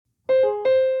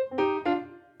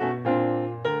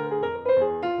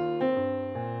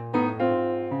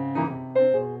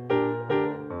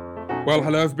Well,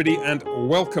 hello everybody and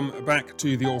welcome back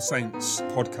to the All Saints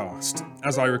podcast.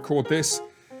 As I record this,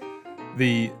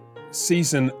 the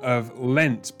season of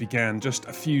Lent began just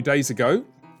a few days ago,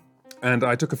 and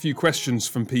I took a few questions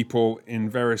from people in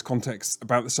various contexts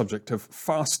about the subject of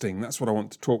fasting. That's what I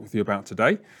want to talk with you about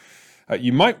today.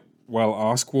 You might well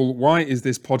ask, well, why is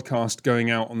this podcast going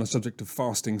out on the subject of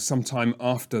fasting sometime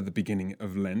after the beginning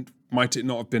of Lent? Might it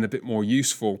not have been a bit more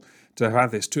useful to have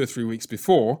this 2 or 3 weeks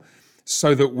before,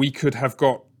 so that we could have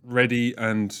got ready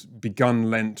and begun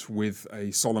Lent with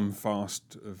a solemn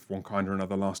fast of one kind or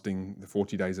another, lasting the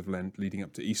 40 days of Lent leading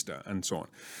up to Easter and so on?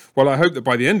 Well, I hope that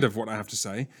by the end of what I have to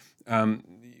say,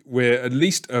 we're at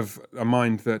least of a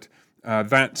mind that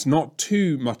that's not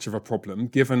too much of a problem,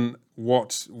 given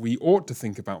what we ought to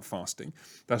think about fasting.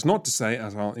 That's not to say,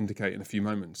 as I'll indicate in a few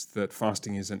moments, that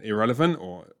fasting is an irrelevant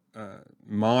or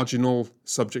marginal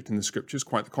subject in the scriptures,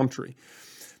 quite the contrary.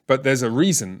 But there's a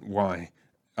reason why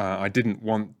I didn't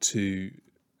want to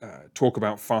talk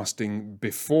about fasting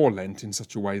before Lent in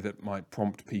such a way that might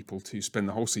prompt people to spend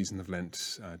the whole season of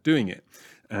Lent doing it.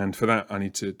 And for that, I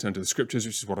need to turn to the scriptures,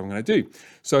 which is what I'm going to do.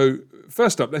 So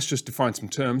first up, let's just define some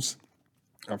terms.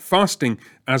 Fasting,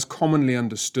 as commonly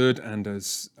understood and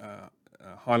as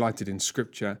highlighted in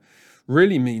scripture,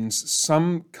 really means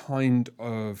some kind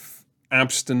of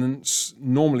abstinence,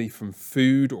 normally from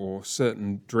food or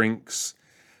certain drinks,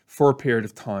 for a period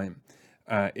of time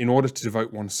in order to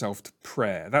devote oneself to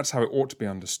prayer. That's how it ought to be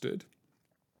understood.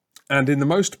 And in the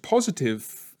most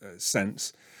positive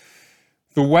sense,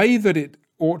 the way that it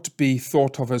ought to be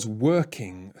thought of as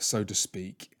working, so to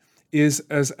speak, is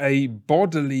as a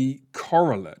bodily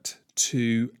correlate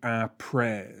to our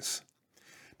prayers.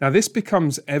 Now, this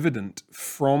becomes evident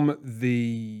from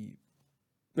the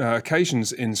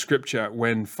occasions in Scripture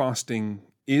when fasting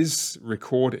is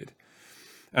recorded.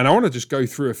 And I want to just go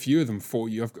through a few of them for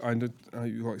you.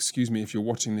 Excuse me if you're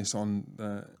watching this on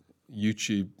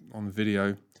YouTube, on the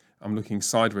video. I'm looking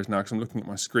sideways now because I'm looking at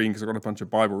my screen because I've got a bunch of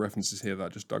Bible references here that I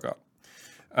just dug up.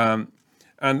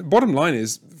 And bottom line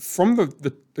is, from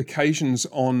the occasions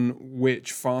on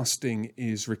which fasting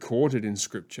is recorded in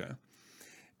Scripture,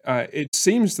 it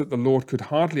seems that the Lord could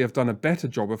hardly have done a better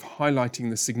job of highlighting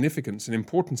the significance and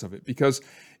importance of it, because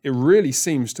it really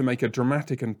seems to make a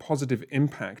dramatic and positive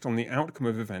impact on the outcome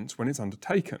of events when it's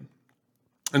undertaken.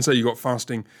 And so you've got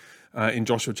fasting in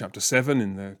Joshua chapter 7,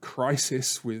 in the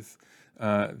crisis with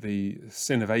the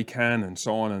sin of Achan and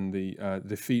so on, and the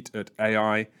defeat at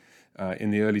Ai in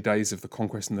the early days of the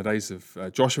conquest in the days of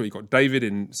Joshua. You've got David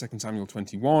in 2 Samuel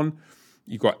 21.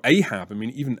 You've got Ahab. I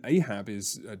mean, even Ahab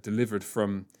is delivered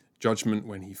from judgment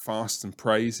when he fasts and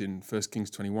prays in 1 Kings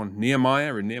 21.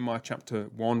 Nehemiah in Nehemiah chapter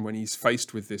 1, when he's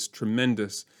faced with this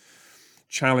tremendous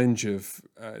challenge of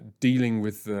dealing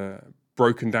with the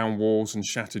broken down walls and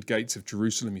shattered gates of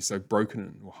Jerusalem. He's so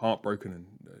broken or heartbroken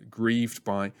and grieved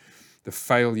by the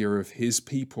failure of his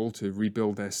people to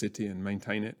rebuild their city and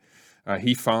maintain it.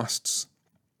 He fasts.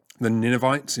 The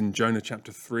Ninevites in Jonah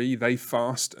chapter 3, they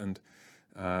fast, and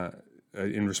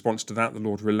in response to that, the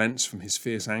Lord relents from his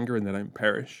fierce anger and they don't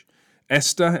perish.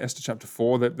 Esther chapter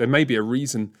 4, there may be a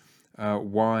reason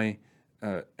why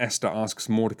Esther asks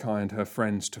Mordecai and her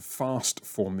friends to fast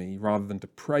for me rather than to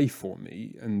pray for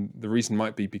me. And the reason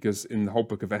might be because in the whole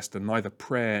book of Esther, neither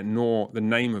prayer nor the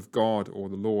name of God or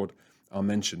the Lord are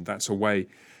mentioned. That's a way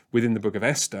within the book of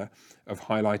Esther of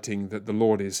highlighting that the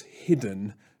Lord is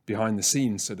hidden behind the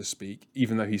scenes, so to speak,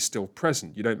 even though he's still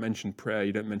present. You don't mention prayer,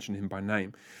 you don't mention him by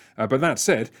name. But that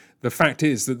said, the fact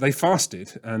is that they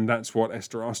fasted, and that's what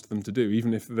Esther asked them to do,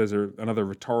 even if there's another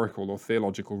rhetorical or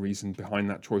theological reason behind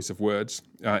that choice of words.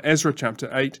 Ezra chapter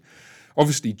 8,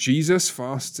 obviously Jesus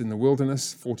fasts in the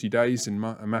wilderness 40 days in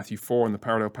Matthew 4 and the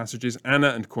parallel passages. Anna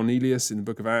and Cornelius in the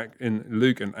book of in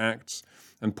Luke and Acts,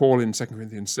 and Paul in 2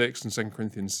 Corinthians 6 and 2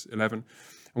 Corinthians 11.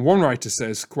 And one writer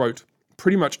says, quote,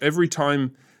 pretty much every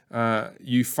time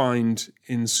you find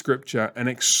in Scripture an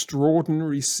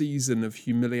extraordinary season of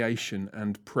humiliation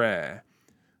and prayer,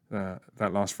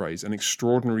 that last phrase, an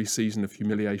extraordinary season of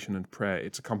humiliation and prayer,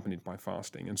 it's accompanied by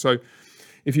fasting. And so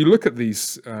if you look at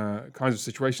these kinds of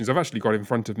situations, I've actually got in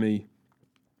front of me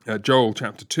Joel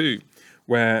chapter 2,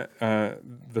 where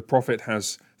the prophet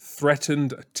has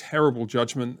threatened a terrible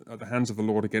judgment at the hands of the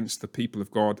Lord against the people of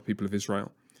God, the people of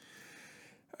Israel.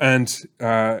 And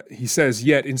he says,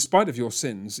 yet in spite of your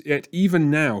sins, yet even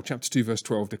now, chapter 2, verse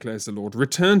 12, declares the Lord,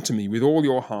 return to me with all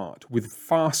your heart, with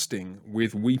fasting,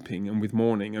 with weeping, and with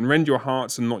mourning, and rend your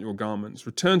hearts and not your garments.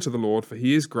 Return to the Lord, for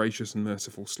he is gracious and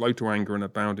merciful, slow to anger and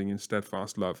abounding in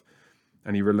steadfast love,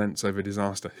 and he relents over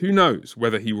disaster. Who knows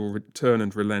whether he will return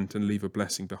and relent and leave a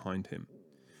blessing behind him?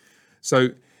 So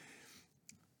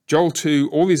Joel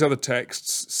 2, all these other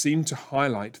texts seem to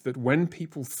highlight that when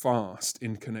people fast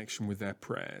in connection with their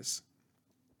prayers,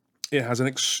 it has an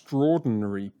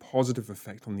extraordinary positive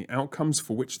effect on the outcomes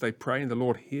for which they pray, and the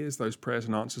Lord hears those prayers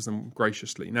and answers them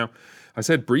graciously. Now, I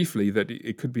said briefly that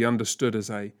it could be understood as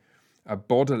a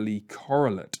bodily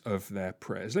correlate of their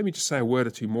prayers. Let me just say a word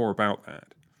or two more about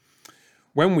that.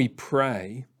 When we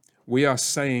pray, we are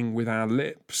saying with our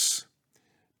lips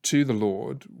to the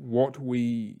Lord what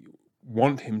we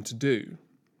want him to do.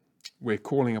 We're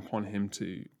calling upon him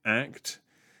to act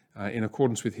in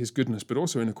accordance with his goodness, but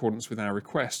also in accordance with our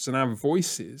requests. And our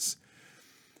voices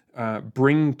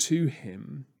bring to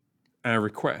him our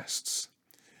requests.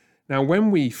 Now,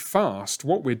 when we fast,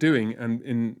 what we're doing,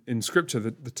 and in Scripture,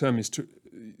 the term is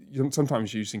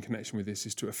sometimes used in connection with this,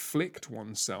 is to afflict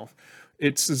oneself.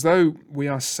 It's as though we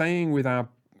are saying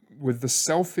with the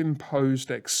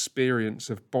self-imposed experience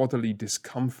of bodily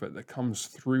discomfort that comes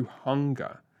through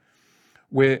hunger,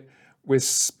 we're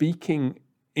speaking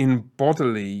in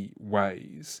bodily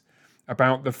ways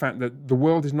about the fact that the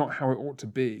world is not how it ought to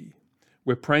be.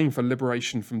 We're praying for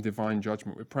liberation from divine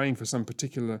judgment. We're praying for some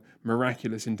particular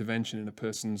miraculous intervention in a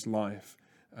person's life,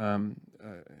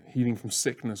 healing from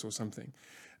sickness or something.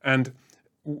 And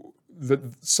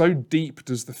so deep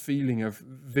does the feeling of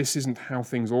this isn't how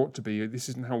things ought to be, this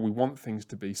isn't how we want things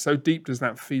to be, so deep does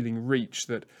that feeling reach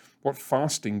that what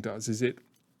fasting does is it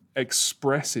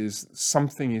expresses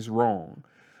something is wrong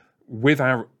with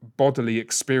our bodily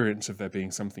experience of there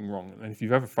being something wrong. And if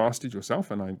you've ever fasted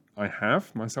yourself, and I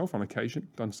have myself on occasion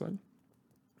done so,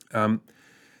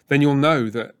 then you'll know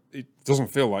that it doesn't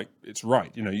feel like it's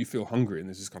right. You know, you feel hungry and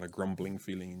there's this kind of grumbling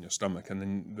feeling in your stomach, and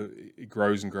then it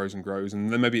grows and grows and grows, and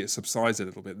then maybe it subsides a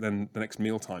little bit. Then the next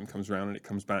meal time comes around and it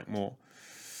comes back more.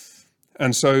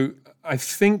 And so I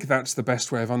think that's the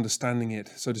best way of understanding it,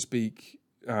 so to speak,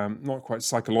 not quite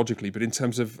psychologically, but in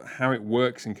terms of how it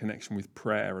works in connection with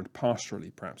prayer, and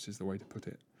pastorally perhaps is the way to put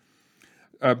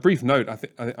it. Brief note,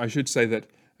 I should say that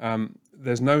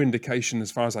there's no indication,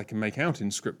 as far as I can make out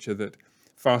in Scripture, that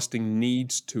fasting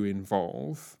needs to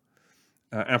involve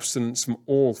abstinence from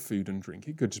all food and drink.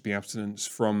 It could just be abstinence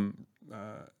from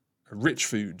rich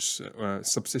foods,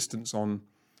 subsistence on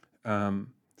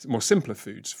more simpler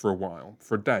foods for a while,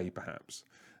 for a day perhaps.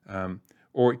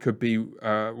 Or it could be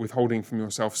withholding from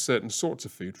yourself certain sorts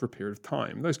of food for a period of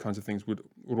time. Those kinds of things would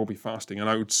all be fasting. And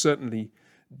I would certainly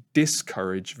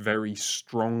discourage very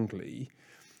strongly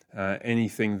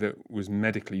anything that was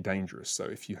medically dangerous. So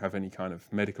if you have any kind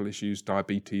of medical issues,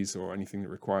 diabetes, or anything that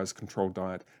requires controlled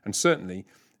diet, and certainly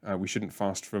we shouldn't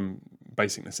fast from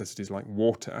basic necessities like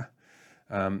water,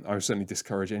 I would certainly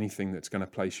discourage anything that's going to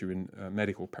place you in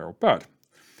medical peril. But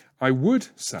I would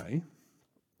say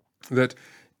that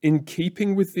in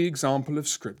keeping with the example of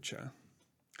Scripture,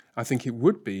 I think it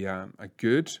would be a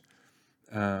good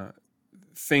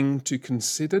thing to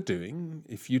consider doing,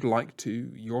 if you'd like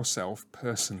to yourself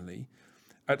personally,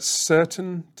 at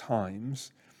certain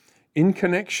times in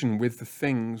connection with the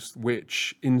things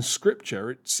which in Scripture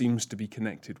it seems to be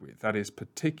connected with. That is,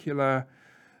 particular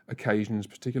occasions,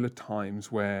 particular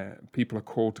times where people are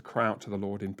called to cry out to the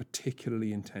Lord in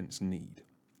particularly intense need.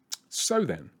 So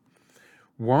then,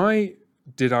 why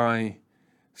did I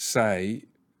say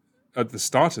at the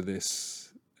start of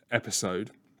this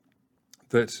episode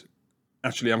that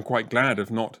actually I'm quite glad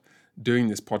of not doing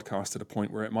this podcast at a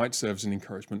point where it might serve as an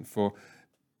encouragement for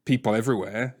people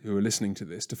everywhere who are listening to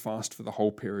this to fast for the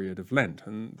whole period of Lent?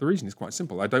 And the reason is quite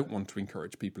simple. I don't want to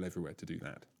encourage people everywhere to do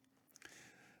that.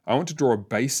 I want to draw a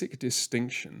basic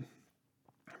distinction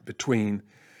between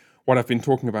what I've been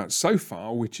talking about so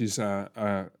far, which is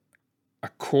a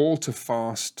call to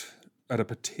fast at a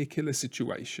particular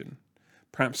situation,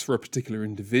 perhaps for a particular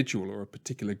individual or a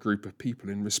particular group of people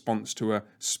in response to a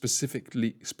specific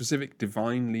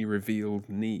divinely revealed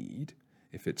need,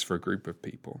 if it's for a group of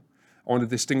people. I want to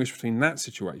distinguish between that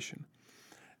situation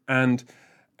and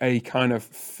a kind of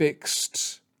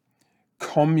fixed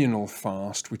communal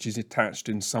fast which is attached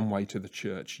in some way to the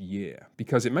church year,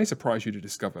 because it may surprise you to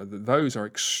discover that those are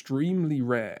extremely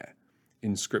rare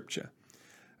in Scripture.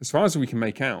 As far as we can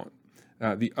make out,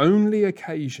 the only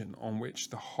occasion on which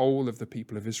the whole of the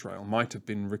people of Israel might have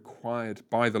been required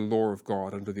by the law of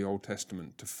God under the Old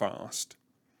Testament to fast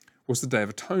was the Day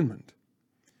of Atonement.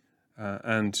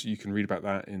 And you can read about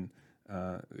that in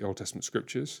the Old Testament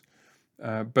scriptures.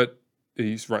 But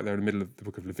he's right there in the middle of the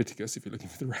book of Leviticus, if you're looking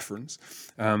for the reference.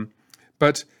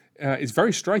 But it's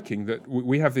very striking that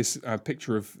we have this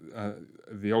picture of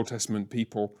the Old Testament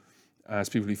people as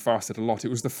people who fasted a lot. It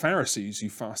was the Pharisees who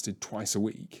fasted twice a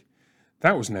week.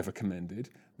 That was never commended.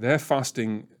 Their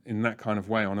fasting in that kind of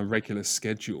way on a regular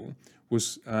schedule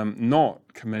was not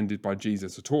commended by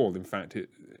Jesus at all. In fact, it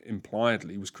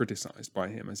impliedly was criticized by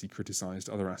him as he criticized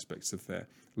other aspects of their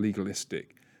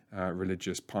legalistic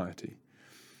religious piety.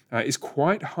 It's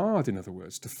quite hard, in other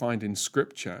words, to find in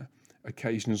Scripture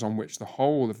occasions on which the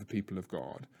whole of the people of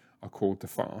God are called to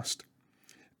fast.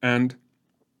 And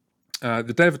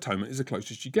the Day of Atonement is the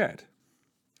closest you get.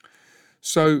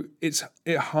 So it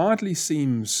hardly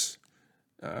seems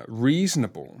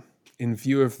reasonable in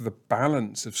view of the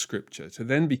balance of Scripture to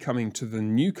then be coming to the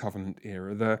New Covenant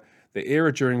era, the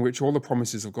era during which all the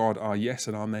promises of God are yes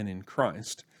and amen in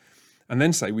Christ, and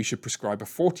then say we should prescribe a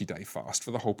 40-day fast for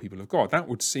the whole people of God. That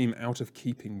would seem out of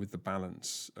keeping with the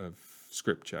balance of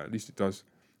Scripture, at least it does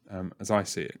as I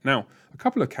see it. Now, a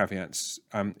couple of caveats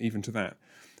even to that.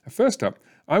 First up,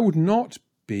 I would not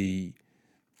be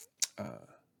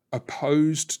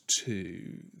opposed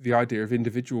to the idea of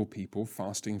individual people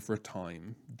fasting for a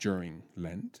time during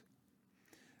Lent,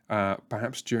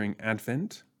 perhaps during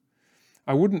Advent.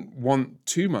 I wouldn't want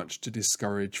too much to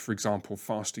discourage, for example,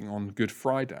 fasting on Good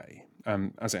Friday.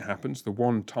 As it happens, the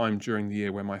one time during the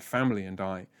year where my family and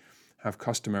I have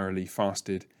customarily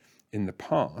fasted in the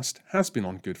past has been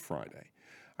on Good Friday.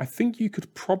 I think you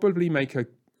could probably make a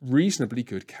reasonably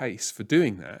good case for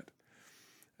doing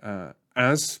that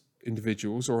as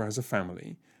individuals or as a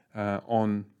family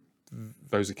on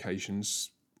those occasions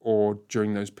or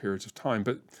during those periods of time.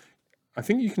 But I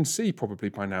think you can see probably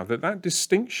by now that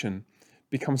distinction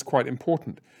becomes quite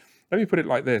important. Let me put it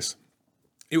like this.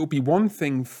 It will be one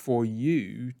thing for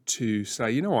you to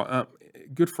say, you know what,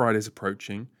 Good Friday is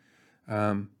approaching.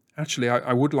 Actually,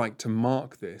 I would like to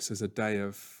mark this as a day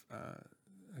of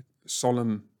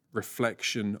solemn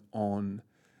reflection on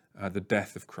the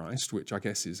death of Christ, which I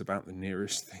guess is about the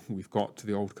nearest thing we've got to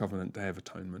the Old Covenant Day of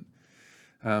Atonement.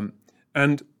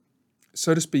 And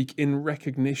so to speak, in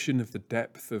recognition of the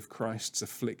depth of Christ's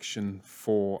affliction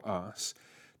for us,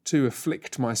 to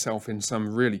afflict myself in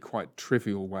some really quite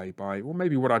trivial way by, well,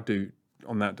 maybe what I do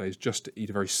on that day is just to eat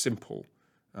a very simple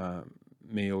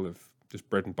meal of just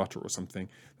bread and butter or something.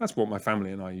 That's what my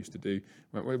family and I used to do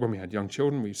when we had young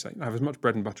children. We used to say, have as much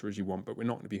bread and butter as you want, but we're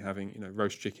not going to be having,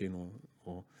 roast chicken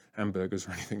or hamburgers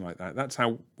or anything like that. That's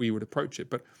how we would approach it.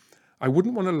 But I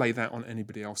wouldn't want to lay that on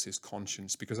anybody else's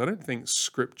conscience because I don't think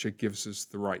Scripture gives us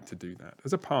the right to do that.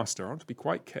 As a pastor, I want to be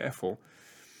quite careful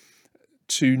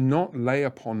to not lay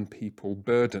upon people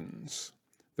burdens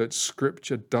that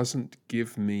Scripture doesn't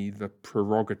give me the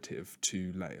prerogative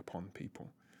to lay upon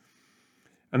people.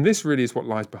 And this really is what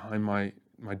lies behind my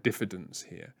diffidence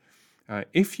here.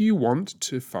 If you want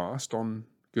to fast on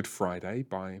Good Friday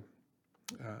by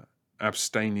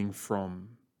abstaining from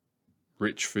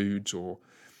rich foods or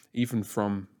even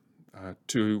from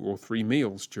 2 or 3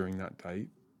 meals during that day,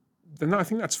 then I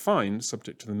think that's fine,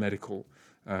 subject to the medical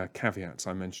caveats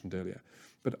I mentioned earlier.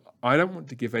 But I don't want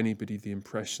to give anybody the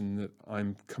impression that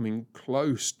I'm coming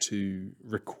close to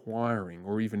requiring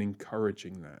or even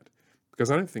encouraging that,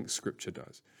 because I don't think Scripture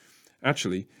does.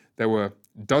 Actually, there were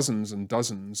dozens and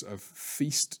dozens of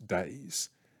feast days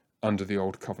under the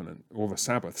Old Covenant, all the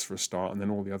Sabbaths for a start, and then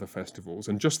all the other festivals,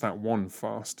 and just that one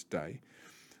fast day.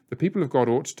 The people of God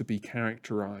ought to be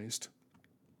characterized,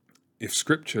 if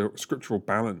scriptural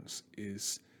balance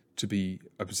is to be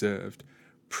observed,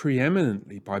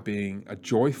 preeminently by being a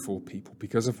joyful people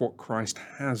because of what Christ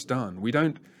has done. We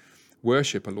don't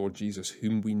worship a Lord Jesus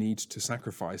whom we need to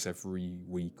sacrifice every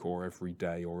week or every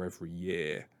day or every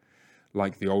year,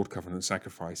 like the Old Covenant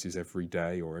sacrifices every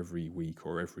day or every week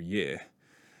or every year.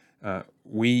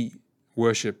 We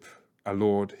worship a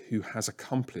Lord who has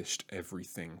accomplished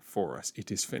everything for us. It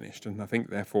is finished. And I think,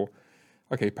 therefore,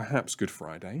 perhaps Good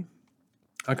Friday,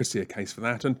 I could see a case for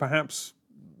that, and perhaps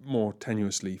more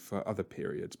tenuously for other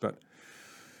periods. But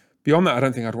beyond that, I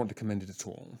don't think I'd want to commend it at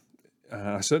all.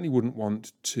 I certainly wouldn't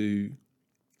want to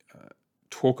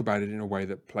talk about it in a way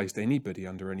that placed anybody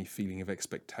under any feeling of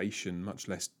expectation, much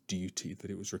less duty that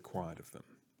it was required of them.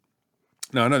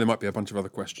 Now, I know there might be a bunch of other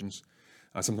questions.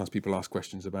 Sometimes people ask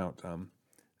questions about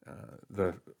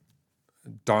the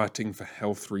dieting for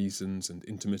health reasons and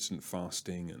intermittent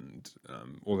fasting and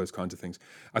all those kinds of things.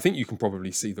 I think you can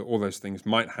probably see that all those things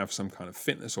might have some kind of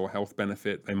fitness or health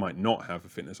benefit. They might not have a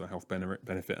fitness or health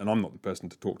benefit, and I'm not the person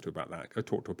to talk to about that. Go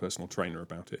talk to a personal trainer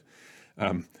about it,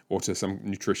 or to some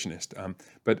nutritionist.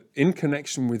 But in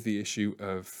connection with the issue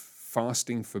of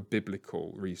fasting for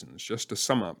biblical reasons, just to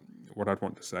sum up what I'd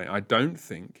want to say, I don't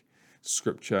think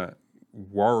Scripture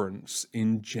warrants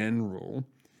in general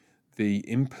the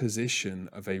imposition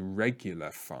of a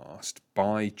regular fast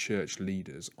by church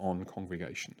leaders on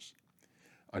congregations.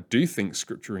 I do think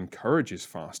Scripture encourages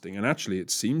fasting, and actually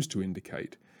it seems to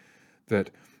indicate that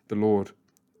the Lord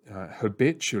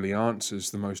habitually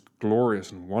answers the most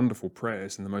glorious and wonderful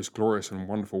prayers in the most glorious and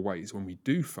wonderful ways when we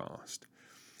do fast.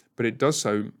 But it does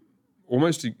so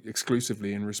almost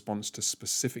exclusively in response to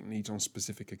specific needs on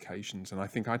specific occasions. And I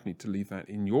think I'd need to leave that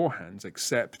in your hands,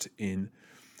 except in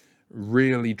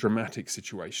really dramatic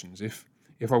situations. If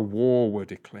a war were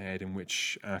declared in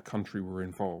which our country were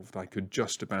involved, I could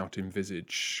just about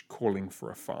envisage calling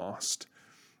for a fast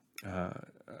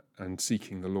and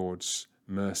seeking the Lord's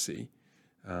mercy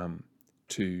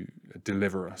to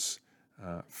deliver us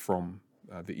from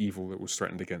the evil that was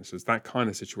threatened against us, that kind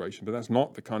of situation. But that's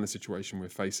not the kind of situation we're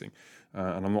facing.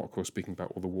 And I'm not, of course, speaking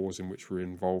about all the wars in which we're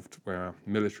involved, where our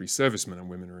military servicemen and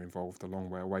women are involved a long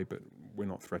way away, but we're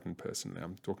not threatened personally.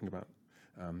 I'm talking about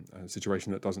a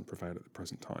situation that doesn't prevail at the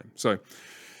present time. So,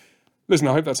 listen,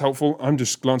 I hope that's helpful. I'm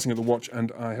just glancing at the watch,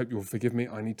 and I hope you'll forgive me.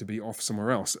 I need to be off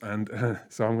somewhere else. And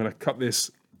so I'm going to cut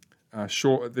this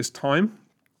short at this time.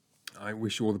 I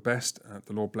wish you all the best.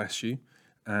 The Lord bless you.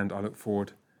 And I look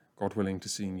forward, God willing, to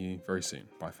seeing you very soon.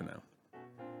 Bye for now.